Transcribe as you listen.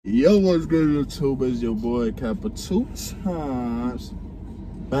Yo, what's good, YouTube? It's your boy Kappa 2 times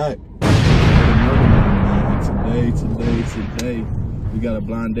back with another one, man. Today, we got a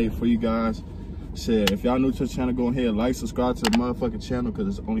blind date for you guys. Shit, if y'all new to the channel, go ahead, like, subscribe to the motherfucking channel,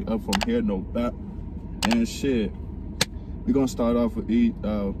 because it's only up from here, no back. And shit, we gonna start off with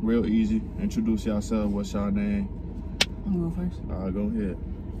real easy. Introduce yourself. What's y'all name? I'm gonna go first. Go ahead.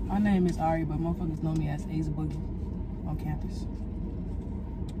 My name is Ari, but motherfuckers know me as Ace Boogie on campus.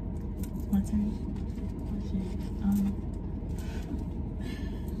 My turn.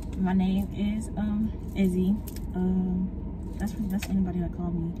 My name is Izzy. That's anybody that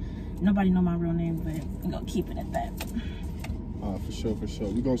called me. Nobody know my real name, but I'm gonna keep it at that. For sure.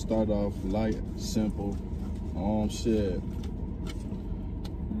 We're gonna start off light, simple. Shit.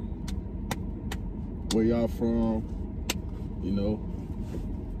 Where y'all from? You know,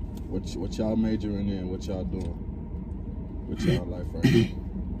 what y'all majoring in? What y'all doing? What y'all life right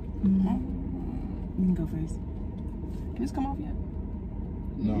now? You can go first. Can this come off yet?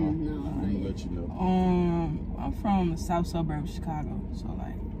 No, I'm gonna let you know. I'm from the south suburb of Chicago, so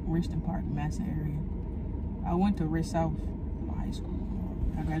like Richton Park, Madison area. I went to Rich South high school.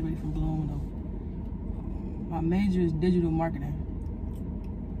 I graduated from Bloom though. My major is digital marketing.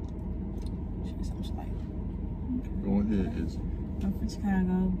 Shit sounds like. Go ahead, Izzy. I'm from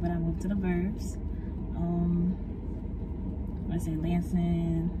Chicago, but I moved to the burbs. I say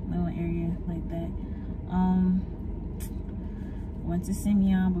Lansing, little area like that. Went to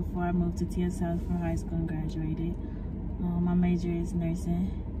Simeon before I moved to T.S. House for high school and graduated. My major is nursing.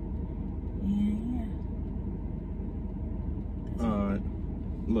 Yeah. Alright.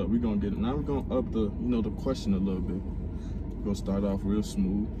 Look, we're gonna get it. Now we're gonna up the question a little bit. We're gonna start off real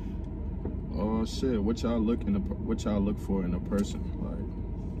smooth. Oh shit, what y'all look for in a person, like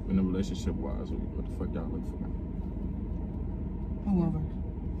in a relationship wise? What the fuck y'all look for? Whoever.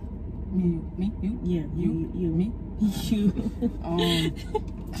 Me, you? Yeah, you, me, you.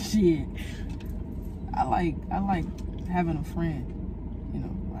 Shit. I like having a friend, you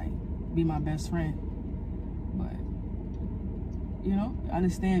know, like be my best friend. But you know,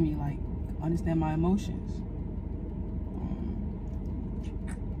 understand me, like understand my emotions.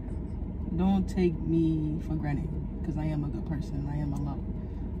 Don't take me for granted, because I am a good person, I am a lover.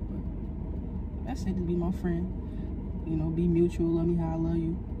 But that's it, to be my friend. You know, be mutual, love me how I love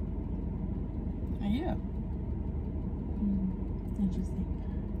you. And yeah. Interesting.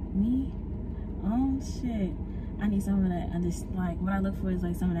 Me? Shit. I need someone that like what I look for is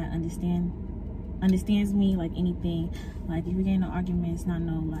like someone that understands me, like anything. Like if we get in an argument, it's not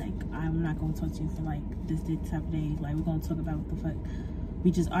no like I'm not gonna talk to you for like this type of days. Like we're gonna talk about what the fuck we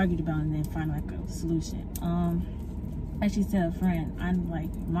just argued about and then find like a solution. Actually tell a friend, I'm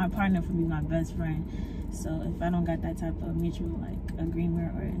like my partner for me, my best friend. So if I don't got that type of mutual like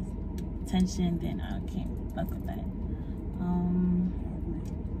agreement or tension, then I can't fuck with that.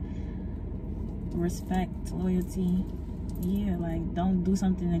 Respect, loyalty. Yeah, like don't do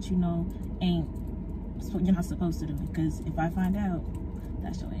something that you know you're not supposed to do. Because if I find out,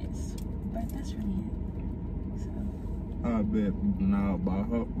 that's your ass. But that's really it. So I bet now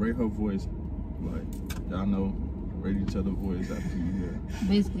rate her voice, like y'all know. Rate each other's voice after you hear.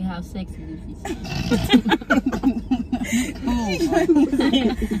 Basically, how sexy is she?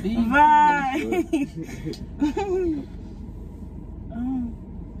 Bye.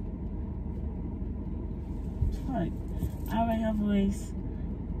 Fuck. I rate her voice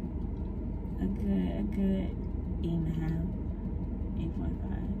a good 8.5, 8.5.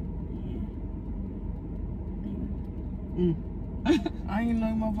 Yeah. I ain't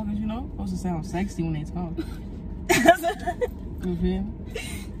like motherfuckers, you know, supposed to sound sexy when they talk. You feel me?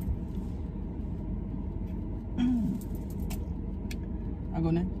 I go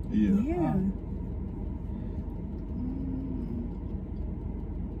next? Yeah.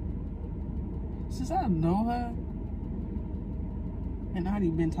 Since I know her and I already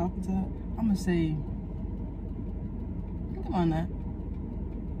been talking to her, I'm gonna say, think on that.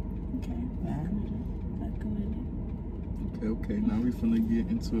 Okay. Okay. Now we finna get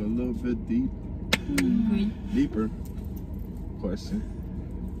into a little bit deeper question.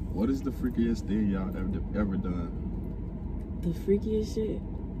 What is the freakiest thing y'all ever done? The freakiest shit?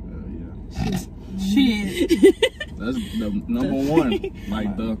 Shit. That's the number one. Like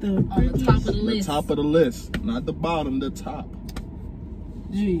On the top of the list. The top of the list. Not the bottom, the top.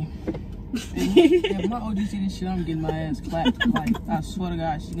 Gee. If my OG see this shit, I'm getting my ass clapped. Like, I swear to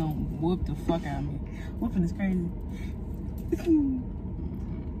God, she gonna whoop the fuck out of me. Whooping is crazy.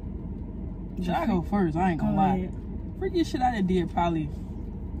 Should I go first? I ain't gonna lie. Freaky shit I did probably.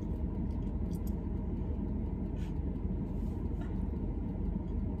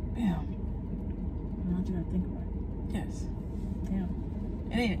 Damn. I want you to think about it. Yes. Damn.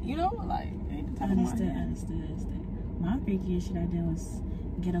 It ain't, you know, like, it ain't the top of my head. Understood. My freakiest shit I did was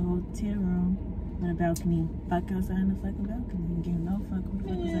get a hotel room with a balcony. Fuck outside in the fucking balcony. And get no fuck what the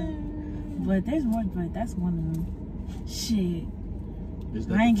fuck is that. But there's more, but that's one of them. Shit. Is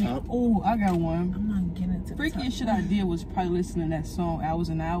I ain't that the get- top? Oh, I got one. I'm not getting into the Freakiest top. shit I did was probably listening to that song Hours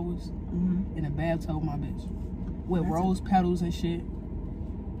and Hours Mhm. in the bathtub with my bitch. With That's rose petals and shit.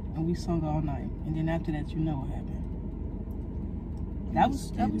 And we sung all night. And then after that, you know what happened. That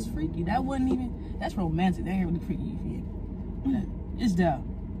was freaky. That wasn't even, that's romantic. That ain't really freaky, you feel me? It's there.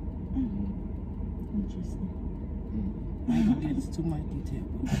 Interesting. I ain't gonna get into too much detail,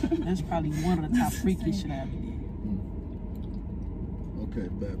 but that's probably one of the top freaky shit I ever did. Okay,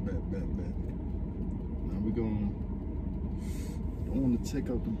 bet. Now we going. Don't want to take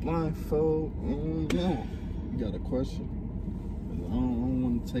out the blindfold. No. You got a question? I don't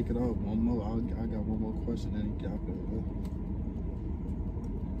want to take it off. One more. I got one more question. Then y'all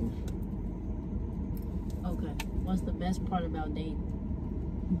Okay. What's the best part about dating?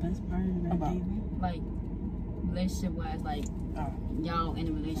 Best part of that About- dating? Like, relationship wise, like, Oh. y'all in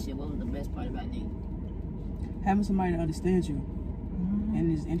a relationship, what was the best part about dating? Having somebody that understands you Mhm.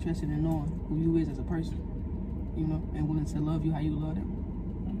 and is interested in knowing who you is as a person, you know, and willing to love you how you love them.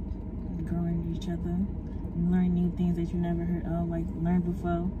 Growing each other, learning new things that you never heard of, like learned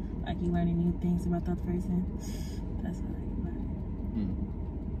before, like you learning new things about the other person. That's what I like about it.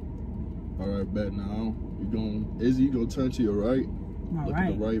 All right, bet now. Izzy, you gonna turn to your right. My Look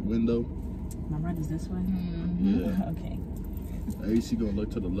right. at the right window. My right is this way. Mm-hmm. Yeah. Okay. AC gonna look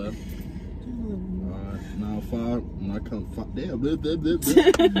to the left. Alright, now 5. When I come 5. Damn, blip.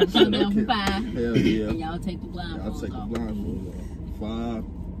 Come down 5. Hell yeah. And y'all take the Yeah, I'll blindfolds take the off. blindfold off. 5,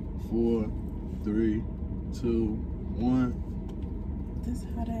 4, 3, 2, 1. This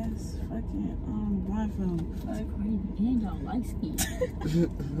hot ass fucking blindfold. That's crazy. And y'all light skin.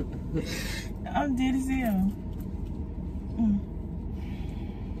 I'm dead as hell.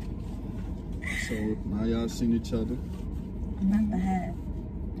 So now y'all seen each other. Not the hat.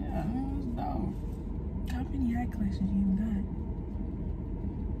 Yeah, it was dope. How many hat collections you even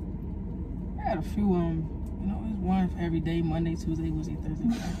I had a few, you know, it was one for every day, Monday, Tuesday, Wednesday, Thursday,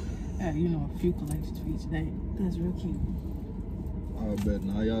 Friday. I had, you know, a few collections for each day. got? That's real cute. I bet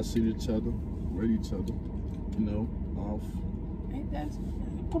now y'all seen each other, read each other, you know, off. Ain't that,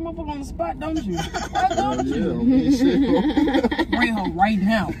 put my book on the spot, don't you? Why Hell don't yeah, you? I mean, shit. Bring her right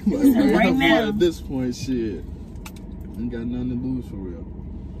now. Like, Right now. At this point, shit. Ain't got nothing to lose for real.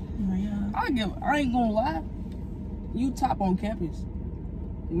 Oh, yeah. I ain't gonna lie. You top on campus.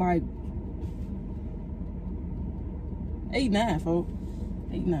 Like 8-9, folks.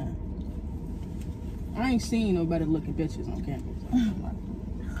 8-9. I ain't seen no better looking bitches on campus. I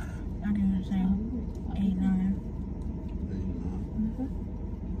do the same. 8, 9.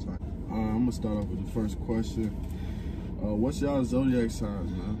 I'm gonna start off with the first question. What's y'all zodiac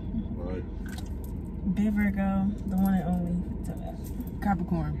signs, man? Right. Big Virgo, the one and only.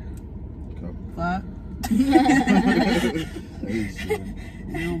 Capricorn. Okay. Fuck. Hey, shit.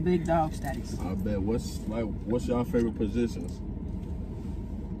 Real big dog status. I bet. What's y'all favorite positions?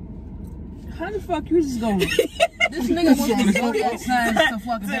 How the fuck you just going? This nigga wants to zodiac signs to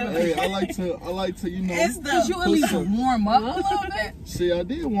fucking Hey, everything. I like to, you know. It's the. Did you at least warm up a little bit? See, I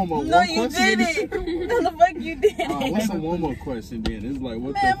did warm up. No, one you question. didn't. No, the fuck you didn't. What's a warm up question then? It's like,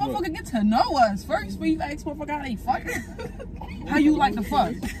 what Man, the fuck? motherfucker, get to know us first before you ask motherfucker how they fucking. How you like to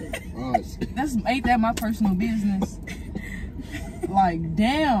fuck? Ain't that my personal business? Like,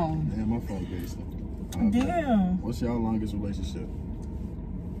 damn. Damn, my phone based. Damn. What's y'all longest relationship?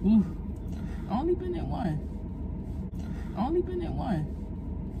 Ooh. Only been in one.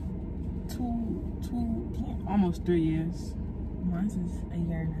 Two, almost 3 years. Mine is a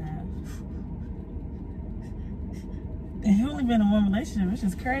year and a half. And you only been in one relationship, which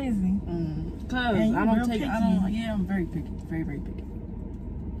is crazy. Cause And you I don't real take, picky. yeah, I'm very picky. Very, very picky.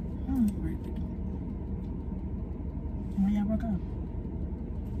 Very picky. When y'all broke up?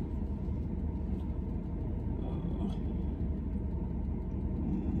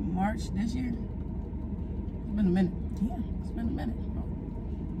 March this year. It's been a minute. Yeah. It's been a minute.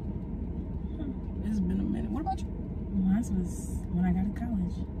 It's been a minute. What about you? Mine was when I got to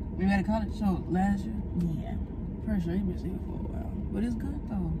college. We had a college show last year. Yeah. Pretty sure you've been single for a while. But it's good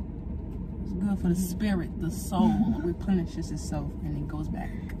though. It's good for the spirit, the soul replenishes itself and it goes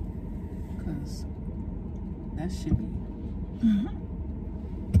back. Cause that should be. Yeah.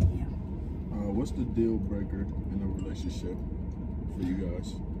 What's the deal breaker in a relationship for you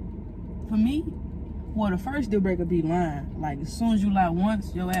guys? For me, Well, the first deal breaker be lying. Like, as soon as you lie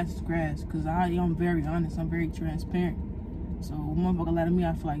once, your ass is grass. Because I'm very honest. I'm very transparent. So, when motherfucker lie to me,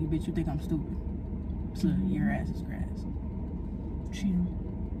 I feel like, bitch, you think I'm stupid. So, your ass is grass. True.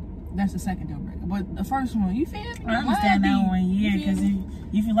 That's the second deal breaker. But the first one, you feel me? I understand that one, yeah. Because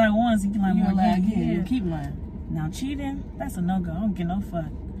if you lie once, you can lie you more lie again. again. Yeah. You keep lying. Now, cheating, that's a no-go. I don't give no fuck.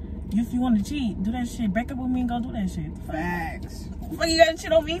 If you want to cheat, do that shit. Break up with me and go do that shit. The fuck? Facts. What the fuck you got to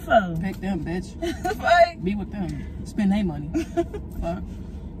cheat on me for? Pick them, bitch. Fuck. Be with them. Spend their money. Fuck. Fuck.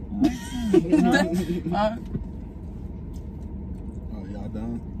 Oh, y'all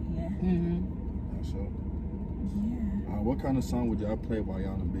done? Yeah. Mm-hmm. So, Yeah. what kind of song would y'all play while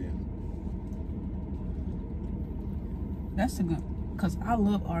y'all in bed? That's a good, cause I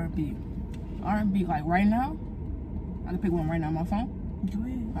love R&B. R&B, like right now, I can pick one right now on my phone. Go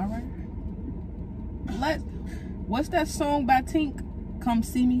ahead. All right. What's that song by Tink? Come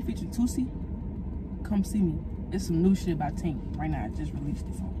See Me, featuring Tusi. Come See Me. It's some new shit by Tink. Right now, I just released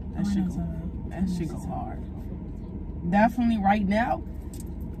it. That shit go hard. Definitely right now,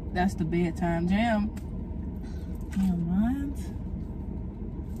 that's the bedtime jam. Damn, mine.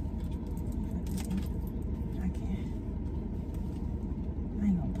 I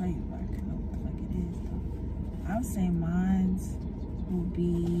ain't gonna play it, but I know what the fuck it is though. I would say mine will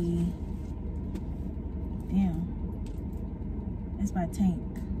be, damn, it's by Tank.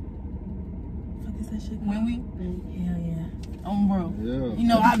 Fuck is that shit called? When we, Hell yeah. bro. Yeah. You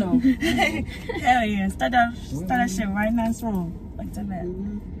know I know. Hell yeah. Start that shit right now. It's wrong. Like that bad.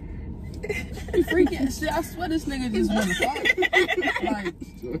 Freaking shit. I swear this nigga just want to fight.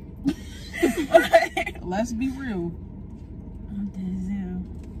 Like, let's be real. I'm dead as hell.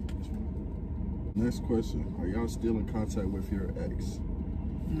 Next question. Are y'all still in contact with your ex?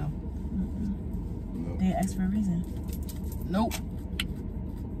 No. No. They asked for a reason. Nope.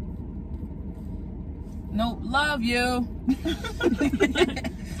 Nope. Love you.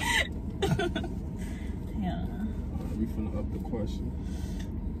 Yeah. We finna up the question.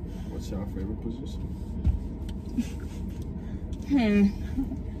 What's your favorite position?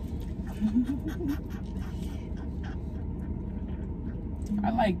 I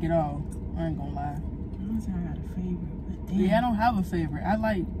like it all. I ain't gonna lie. I don't say I got a favorite, but damn. Yeah, I don't have a favorite. I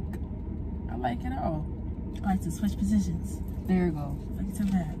like it all. I like to switch positions. There you go. Like to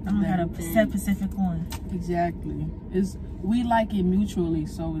that. I don't got a set specific one. Exactly. We like it mutually,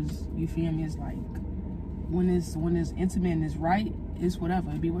 so you feel me? It's like when it's intimate and it's right, it's whatever.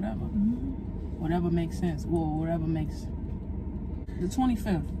 It be whatever. Whatever makes sense. Well, whatever makes. The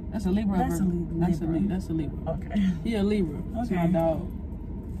 25th. That's a Libra. That's a Libra. That's a Libra. Okay. Yeah, Libra. That's Okay. my dog.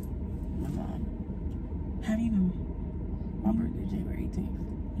 My mom. Have you been? My birthday January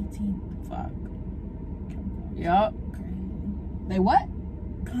 18th. 18. Fuck. Yup. Crazy. They what?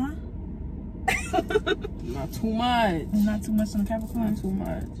 Huh? Not too much. Not too much on the Capricorn. Not too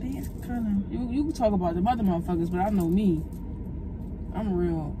much. They is kind You can talk about the other motherfuckers, but I know me. I'm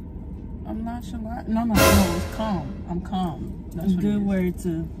real. I'm nonchalant. No, it's calm. I'm calm. That's of what it good is. word to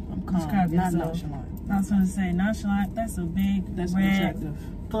I'm calm. describe Not yourself. nonchalant. I was gonna say nonchalant. That's a big That's red objective.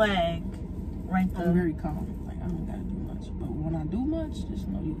 flag, right I'm there. very calm. Like, I don't gotta do much. But when I do much, just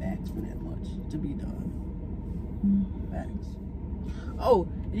know you ask for that much to be done. Facts. Oh,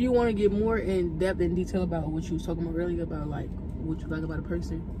 you want to get more in depth and detail about what you was talking about earlier about like what you like about a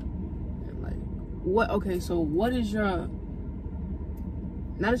person and like what? Okay, so what is your?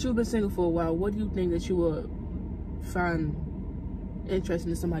 Now that you've been single for a while, what do you think that you would find interesting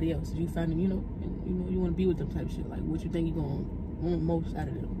in somebody else? If you find them, you want to be with them type of shit. Like, what you think you gonna want most out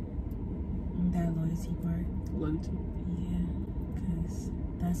of them? That loyalty part. Loyalty. Yeah, because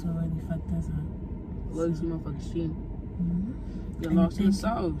that's what really fucked us up. Loyalty, motherfuckers cheating. You're And lost in the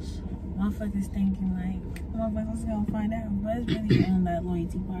thinking- sauce. Motherfuckers thinking like, motherfuckers gonna find out, but it's really on that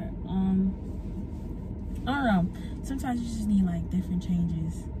loyalty part. I don't know. Sometimes you just need like different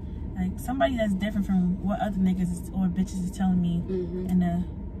changes. Like somebody that's different from what other niggas or bitches is telling me. And the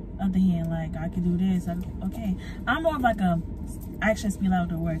other hand, like I could do this. Okay, I'm more of like a actions speak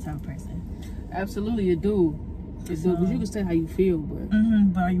louder than words type of person. Absolutely, you do. Because you can say how you feel, but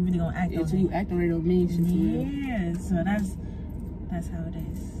But are you really gonna act on until it? you act on it, don't mean shit. for real. Yeah. So that's how it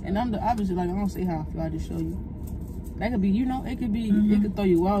is. And I'm obviously like I don't say how I feel. I just show you. That could be, it could be, it could throw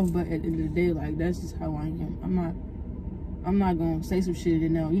you off, but at the end of the day, like that's just how I am. I'm not gonna say some shit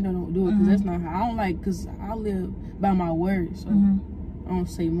and don't do it because that's not how I don't like. Because I live by my word, so I don't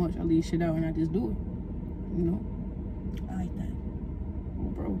say much. I leave shit out and I just do it. I like that. Oh,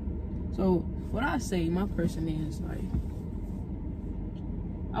 bro. So what I say, my person is like,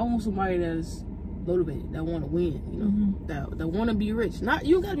 I want somebody that's motivated, that want to win, you know, that want to be rich. Not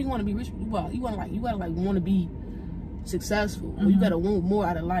you gotta want to be rich. Well, you gotta want to be successful, or you gotta want more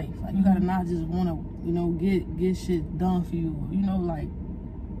out of life. Like you gotta not just want to, you know, get shit done for you. You know, like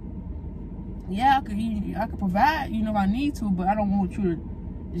yeah, I could provide, you know, if I need to, but I don't want you to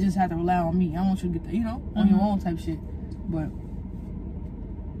just have to rely on me. I want you to get the, you know, on your own type shit. But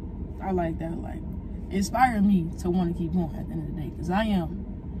I like that, like inspire me to want to keep going at the end of the day, because I am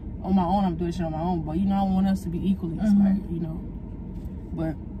on my own. I'm doing shit on my own, but you know, I want us to be equally inspired, you know.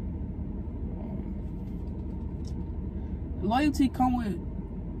 But loyalty come with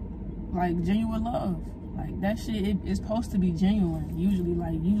like genuine love. Like that shit, it's supposed to be genuine. Usually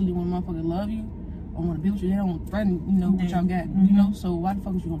when motherfuckers love you or want to be with you, they don't threaten, you know, what y'all got, you know. So why the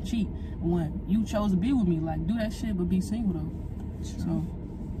fuck is you gonna cheat when you chose to be with me? Like do that shit, but be single though. True. So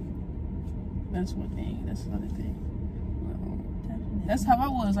that's one thing. That's another thing. That's how I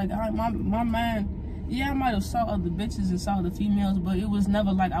was. Like my mind, yeah, I might have saw other bitches and saw the females, but it was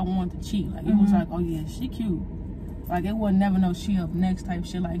never like I wanted to cheat. Like it was like, oh yeah, she cute. Like it would never know she up next type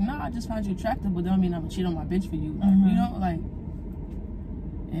shit. Like nah, I just find you attractive, but don't mean I'm gonna cheat on my bitch for you. Like, you know, like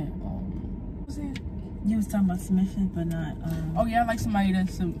yeah. What's it? You was talking about submission, but not. Oh yeah, I like somebody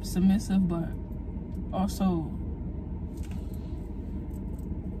that's submissive, but also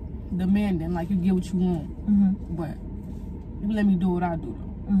demanding. Like you get what you want, but you let me do what I do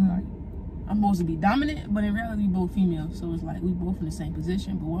though. Like I'm supposed to be dominant, but in reality we both females, so it's like we both in the same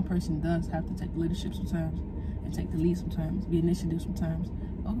position, but one person does have to take the leadership sometimes and take the lead sometimes, be initiative sometimes.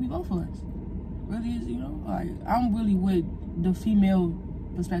 Or we both of us. Really is, you know, like I'm really with the female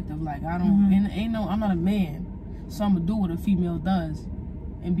perspective. Like I don't I'm not a man, so I'm gonna do what a female does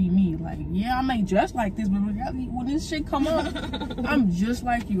and be me. Like yeah, I may dress like this, but in reality when this shit come up, I'm just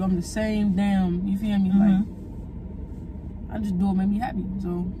like you. I'm the same damn, you feel me? Like I just do what make me happy.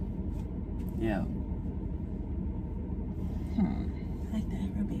 So yeah. I like that.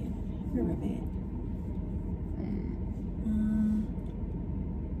 Real bad.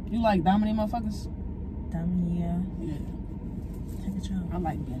 You like dominant motherfuckers? Dominant, Yeah. Take control. I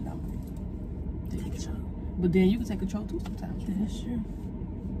like being dominant. Take control. But then you can take control too sometimes. Yeah, that's true.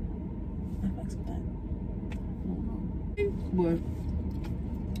 I fucks with that. But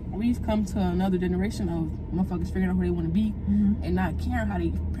we've come to another generation of motherfuckers figuring out who they want to be and not caring how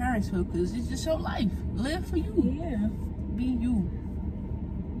their parents feel, because it's just your life. Live for you. Yeah. Be you.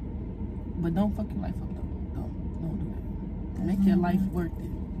 But don't fuck your life up though. Don't do that. Make your life worth it.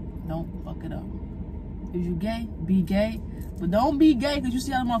 Don't fuck it up. If you gay, be gay. But don't be gay because you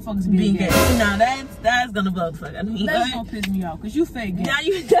see other motherfuckers being gay. No, that's gonna blow the fuck out of me. That's gonna piss me off because you fake gay. Now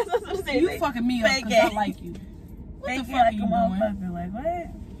that's what I'm saying. You fucking me up because I like you. What the fuck like are you doing? Like what?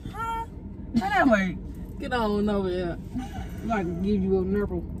 Huh? How that work? Get on over here. I'm about to give you a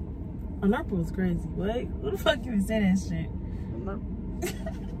nurple. A nurple is crazy. What? Who the fuck even say that shit?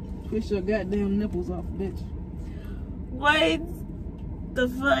 Push your goddamn nipples off, bitch. What the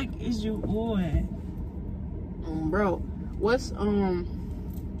fuck is you on? Bro, what's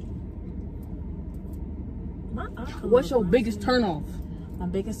your biggest turnoff? My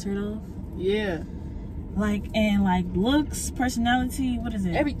biggest turnoff? Yeah. Like, and like looks, personality, what is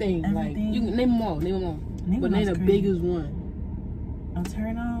it? Everything. Like, you can name them all. But name the biggest one. A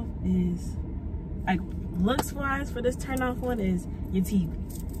turnoff is, like, looks wise for this turnoff one is your teeth.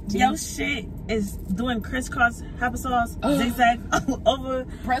 Your shit is doing crisscross applesauce, zigzag over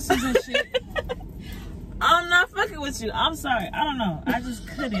presses and shit. I'm not fucking with you. I'm sorry. I don't know. I just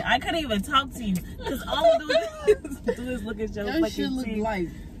couldn't. I couldn't even talk to you because all I'm do is look at your fucking teeth. Your shit look like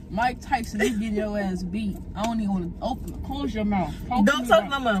Mike Tyson. You getting your ass beat. I don't even want to open. Close your mouth. Don't talk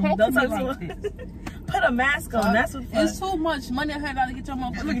no more. Don't talk no more. Put a mask on. That's what. It's too much money I had to get your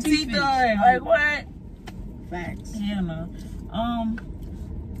motherfucking teeth done. Like what? Facts. Yeah, no.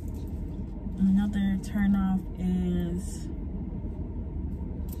 Another turnoff is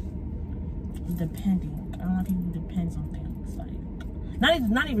depending. I don't know if people depends on things. Like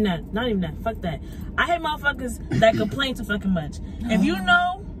not even that. Fuck that. I hate motherfuckers that complain too fucking much. If you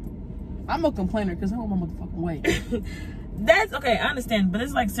know, I'm a complainer because I hold my motherfucking weight. That's okay. I understand, but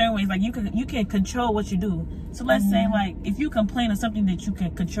it's like certain ways. Like you can control what you do. So let's say like if you complain of something that you can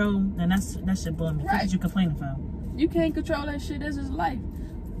control, then that should blow me. Right. What you complaining for? You can't control that shit. That's just life.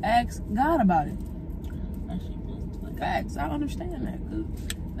 Ask God about it. Facts. I understand that. Cause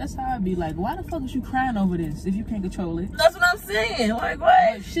that's how I be like, why the fuck is you crying over this if you can't control it? That's what I'm saying. Like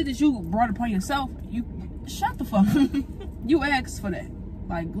what? Like, shit that you brought upon yourself, you shut the fuck up. You asked for that.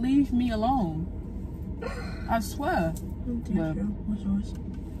 Like, leave me alone. I swear. But what's yours?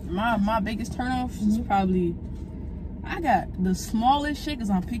 My biggest turnoff is probably, I I got the smallest shit, because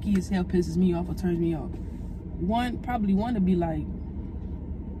I'm picky as hell, pisses me off or turns me off. Probably one to be like,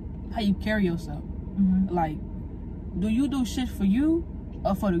 how you carry yourself. Like, do you do shit for you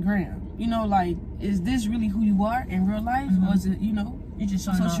or for the gram? You know, like, is this really who you are in real life, or is it, you know, You just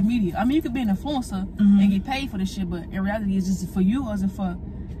on social media? I mean, you could be an influencer and get paid for this shit, but in reality, is this for you or is it for,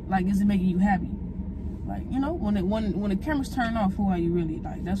 like, is it making you happy? Like, you know, when the cameras turn off, who are you really?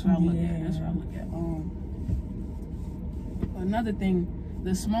 Like, that's what I look at. That's what I look at. Another thing,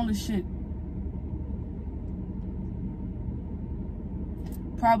 the smallest shit.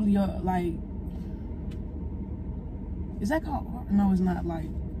 Probably like, is that called? No, it's not. Like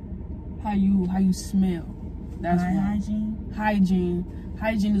how you smell. That's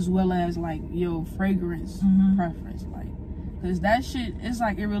hygiene as well as like your fragrance preference. Like, cause that shit, it's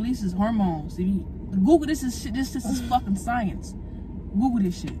like it releases hormones. If you Google this is shit. This is fucking science. Google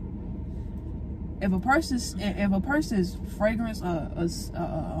this shit. If a person's fragrance, what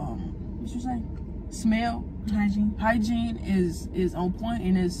you say? Smell. Hygiene is on point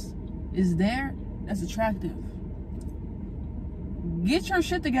and is there, that's attractive. Get your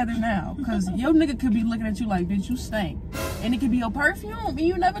shit together now, cause your nigga could be looking at you like, bitch, you stink, and it could be your perfume, and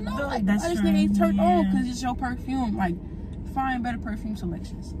you never know. Like, that's this true. nigga ain't turned on cause it's your perfume. Like, find better perfume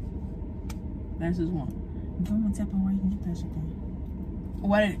selections. That's just one. Give me a tip on where you can get that shit then.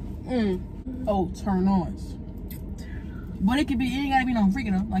 What? Oh, turn ons. But it could be. It ain't gotta be no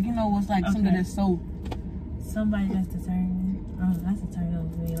freaking up. Like, you know, it's like something that's so. Somebody that's determined. Oh, that's a turn over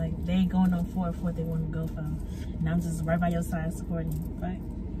for me. Like, they ain't going on for what they want to go for. And I'm just right by your side supporting you. But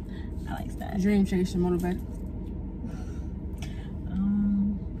I like that. Dream chasing, motivated.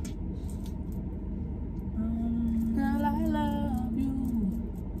 Girl, I love you.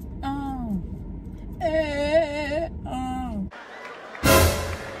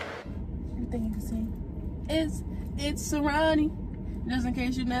 Anything you can say? It's Serrani. Just in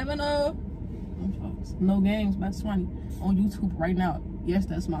case you never know. No Games by Swanee on YouTube right now. Yes,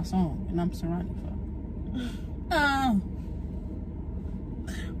 that's my song, and I'm Serrani.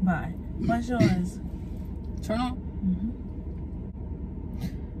 Bye. What's yours? Turn on.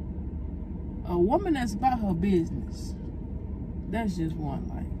 A woman that's about her business. That's just one.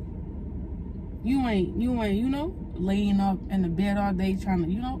 Like, you ain't, you know, laying up in the bed all day trying to,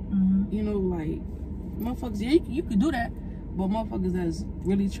 you know, like, motherfuckers. Yeah, you could do that. But motherfuckers that's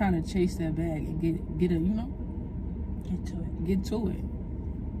really trying to chase that bag and get a, you know, get to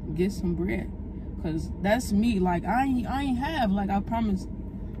it, get some bread, cause that's me. Like, I ain't have, like, I promise,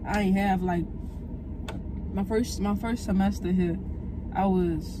 I ain't have, like, my first semester here, I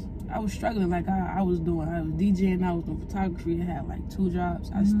was struggling. Like, I was DJing, I was doing photography. I had like 2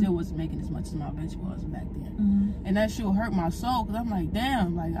 jobs. I still wasn't making as much as my bitch was back then, and that shit hurt my soul. Cause I'm like,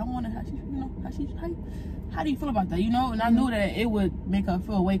 damn, like, I wonder how do you feel about that, you know? And I knew that it would make her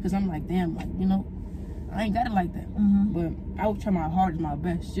feel away, because I'm like, damn, like, you know, I ain't got it like that. But I would try my hardest, my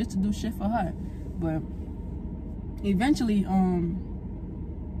best, just to do shit for her. But eventually,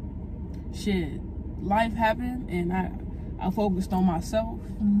 shit, life happened, and I focused on myself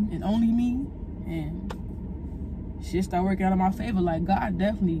and only me, and shit started working out in my favor. Like, God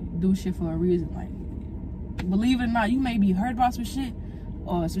definitely do shit for a reason. Like, believe it or not, you may be hurt about some shit,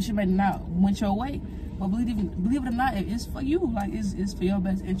 or some shit may not went your way. But believe it or not, it's for you. Like, it's for your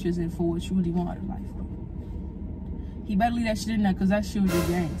best interest and for what you really want in life. He better leave that shit in there, because that shit was your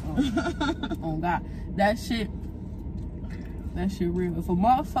game. Oh God. That shit real. If a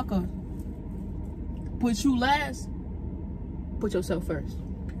motherfucker put you last, put yourself first.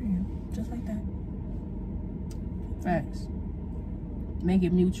 Just like that. Facts. Make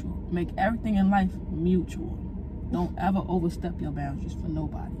it mutual. Make everything in life mutual. Don't ever overstep your boundaries for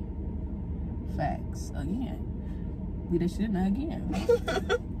nobody. Facts. Again. Leave that shit in there again.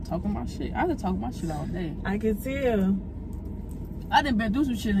 Talking my shit. I could talk my shit all day. I can tell. I done been through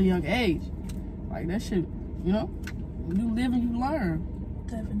some shit at a young age. Like, that shit, you know? You live and you learn.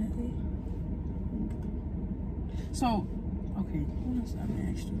 Definitely. So, okay, what else I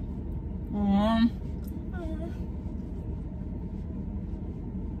asked you?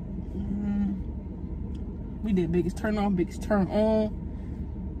 We did biggest turn off, biggest turn on.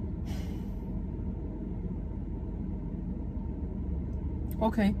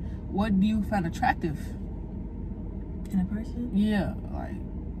 Okay, what do you find attractive in a person? Yeah, like,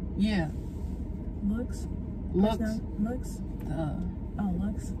 yeah. Looks. Looks. Looks. Oh,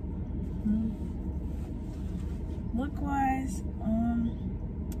 looks. Look wise,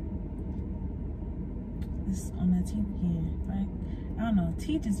 it's on the teeth again, right? I don't know.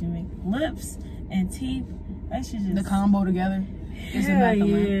 Teeth just make lips and teeth. That should just the combo together. Hell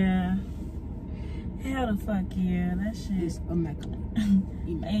yeah. Hell the fuck yeah, that shit. It's immaculate.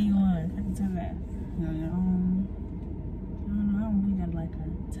 A1. I can tell that. Yeah. I don't know. I don't really got like a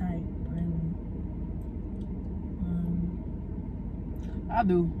type, really. I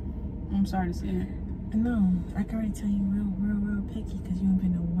do. I'm sorry to say it. No, I can already tell you real picky because you ain't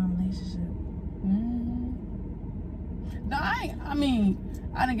been in one relationship. No, I mean,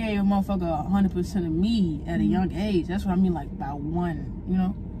 I done gave a motherfucker 100% of me at a young age. That's what I mean, like by one, you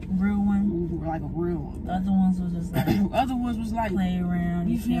know? Real one? Like a real one. The other ones was just like Other ones was like, play around.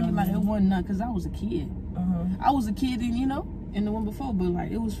 you feel me? Like it wasn't nothing, because I was a kid. I was a kid, and you know, in the one before, but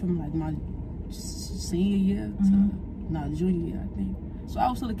like it was from like my senior year to junior year, I think. So I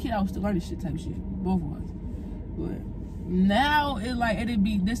was still a kid. I was still learning shit type shit. Both of us. But now it'd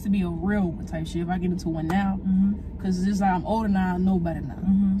be this to be a real one type shit if I get into one now, because it's just like I'm older now, I know better now.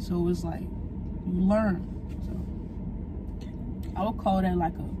 So it's like you learn. So I would call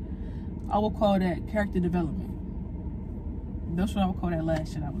that character development. That's what I would call that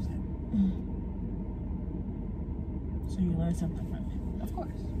last shit I was in. So you learned something from it. Of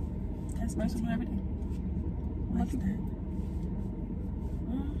course. That's Learn something every day. Like that.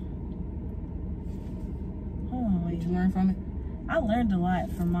 Hold on, wait. Did you learn from it? I learned a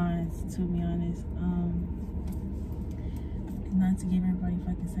lot from mine, to be honest. Not to give everybody a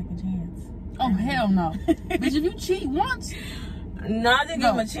fucking second chance. Oh hell no. Bitch, if you cheat once. No, I didn't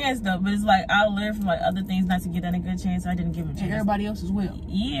give him a chance though, but it's like I learned from like other things not to give that a good chance. I didn't give him a chance. And everybody else as well.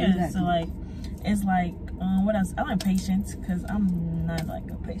 Yeah, Exactly. so like it's like what else? I learned patience because I'm not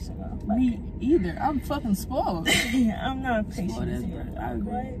like a patient motherfucker. Me either. I'm fucking spoiled. I'm not a Spoiled as patient. bird. I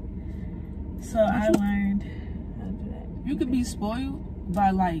agree. So I learned how to do that. You could be spoiled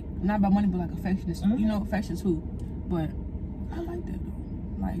by like not by money but like affection. You know, affection too. But I like that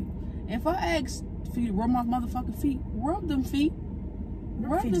though. Like if I ask for you to rub my motherfucking feet, rub them feet.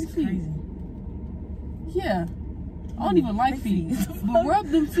 Rub them feet. Crazy. Yeah. I don't even like feet. But rub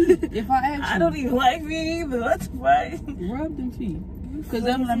them feet if I ask you. I don't even like feet either. What the fuck? Rub them feet. Because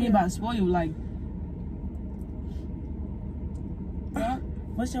that's what I mean by spoil. Like,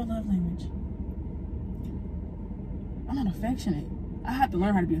 What's your love language? I'm not affectionate. I have to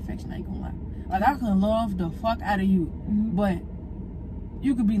learn how to be affectionate, I ain't gonna lie. Like, I can love the fuck out of you, but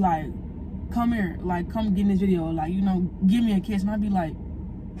you could be like, come here, like, come get in this video, like, you know, give me a kiss, and I'd be like,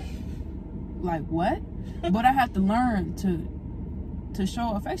 what? But I have to learn to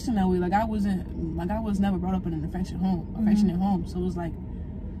show affection that way. Like, I was never brought up in an affectionate home, so it was like,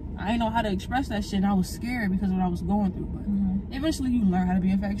 I didn't know how to express that shit, and I was scared because of what I was going through, but eventually you learn how to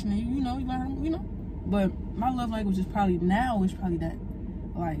be affectionate, you know, but my love language is probably that,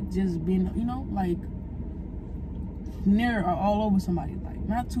 like, just being, you know, like, near or all over somebody, like,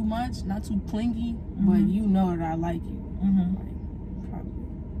 not too much, not too clingy, but you know that I like you. Like, probably.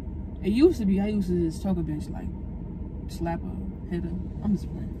 It used to be, I used to just talk a bitch, like, slap her, hit her. I'm just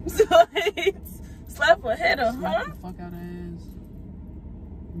playing. Slap her, hit her, Slap the fuck out her ass.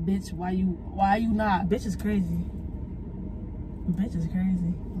 Bitch, why you not? Bitch is crazy. Bitch is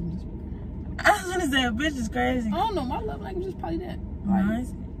crazy. I'm just playing. I was gonna say a bitch is crazy. I don't know, my love language is probably that. Like,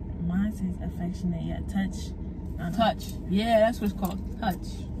 Mine says affectionate, yeah, touch. Touch. Yeah, that's what it's called.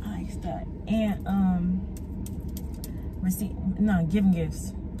 Touch. I like that. And giving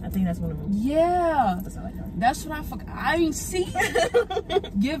gifts. I think that's one of them. Yeah. That's all I got. That's what I ain't see.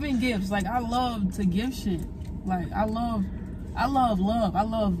 Giving gifts. Like, I love to give shit. Like, I love love. I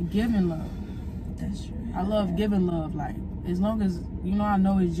love giving love. That's true. I love giving love. Like, as long as, you know, I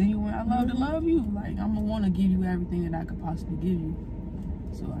know it's genuine, I love to love you. Like, I'm gonna want to give you everything that I could possibly give you.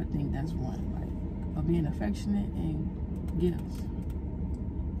 So I think that's one, like, of being affectionate and gifts.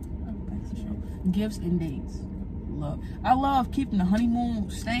 Gifts and dates. Love. I love keeping the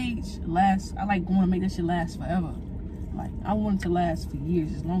honeymoon stage last. I like going to make that shit last forever. Like, I want it to last for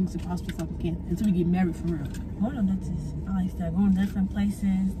years, as long as it possibly fucking can, until we get married for real. Hold on, that's just, I like that. Going to different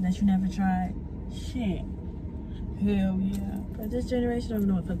places that you never tried. Shit. Hell yeah. But this generation don't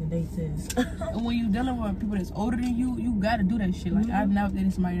know what fucking dates is. And when you dealing with people that's older than you, you gotta do that shit. Like, I've never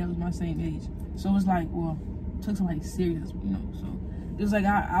dated somebody that was my same age. So it's like, well, took somebody serious, you know. So it was like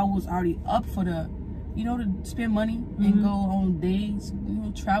I was already up for the, you know, to spend money and go on dates, you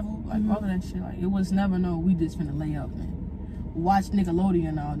know, travel, like all of that shit. Like, it was never we just finna lay up and watch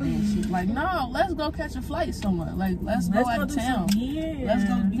Nickelodeon all day and shit. Like, no, let's go catch a flight somewhere. Like, let's go out of town. Let's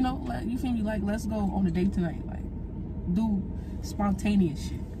go, you know, like, you feel me? Like, let's go on a date tonight. Like, do spontaneous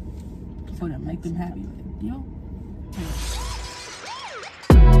shit for them, make them happy. Like, you know,